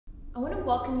I want to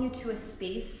welcome you to a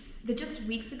space that just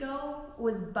weeks ago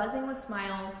was buzzing with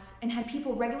smiles and had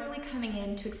people regularly coming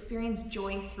in to experience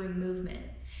joy through movement.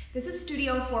 This is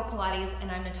Studio 4 Pilates,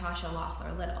 and I'm Natasha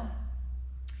Loeffler-Little.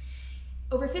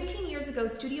 Over 15 years ago,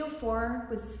 Studio 4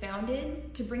 was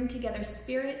founded to bring together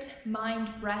spirit, mind,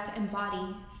 breath, and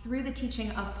body through the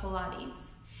teaching of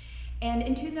Pilates. And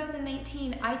in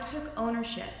 2019, I took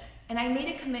ownership and I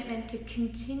made a commitment to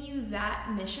continue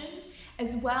that mission,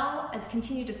 as well as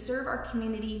continue to serve our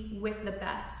community with the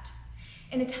best.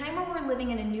 In a time where we're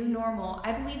living in a new normal,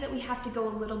 I believe that we have to go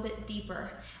a little bit deeper,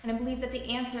 and I believe that the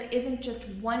answer isn't just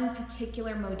one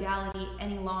particular modality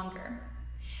any longer.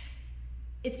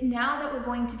 It's now that we're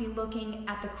going to be looking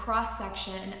at the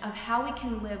cross-section of how we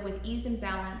can live with ease and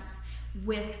balance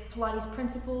with Pilates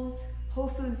principles, whole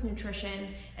foods nutrition,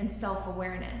 and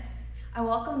self-awareness. I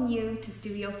welcome you to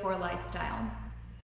Studio4 Lifestyle.